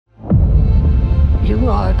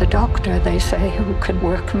are the doctor, they say, who can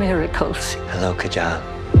work miracles. Hello, Kajal.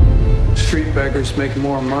 Street beggars make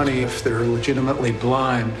more money if they're legitimately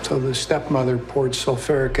blind. So the stepmother poured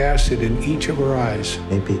sulfuric acid in each of her eyes.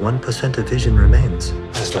 Maybe 1% of vision remains.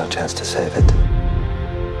 There's no chance to save it.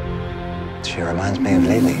 She reminds me of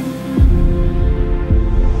Lily.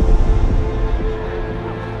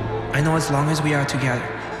 I know as long as we are together,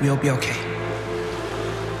 we'll be okay.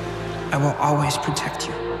 I will always protect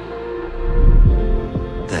you.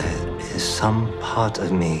 There is some part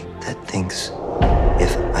of me that thinks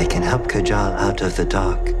if I can help Kajal out of the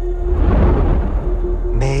dark,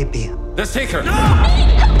 maybe... Let's take her! No!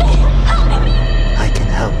 I can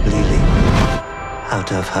help Lily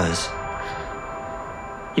out of hers.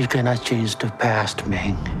 You cannot change the past,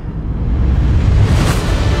 Ming.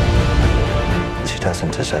 She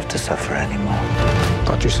doesn't deserve to suffer anymore.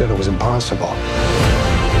 Thought you said it was impossible.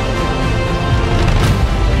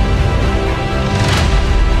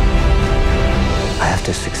 I have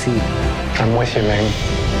to succeed. I'm with you, Ming.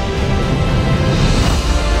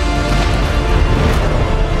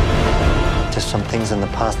 There's some things in the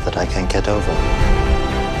past that I can't get over.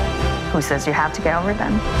 Who says you have to get over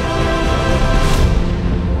them?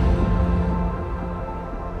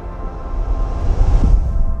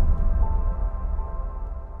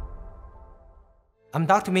 I'm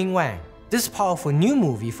Dr. Ming Wang. This powerful new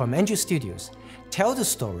movie from Andrew Studios tells the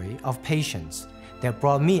story of patience that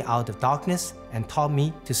brought me out of darkness and taught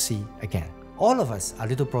me to see again. All of us are a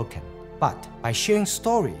little broken, but by sharing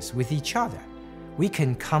stories with each other, we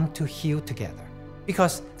can come to heal together.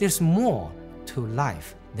 Because there's more to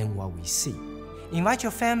life than what we see. Invite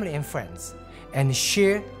your family and friends and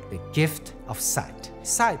share the gift of sight.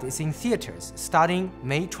 Sight is in theaters starting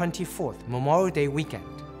May 24th, Memorial Day weekend.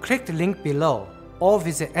 Click the link below or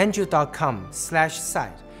visit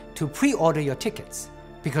andrew.com/sight to pre-order your tickets,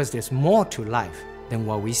 because there's more to life than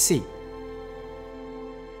what we see.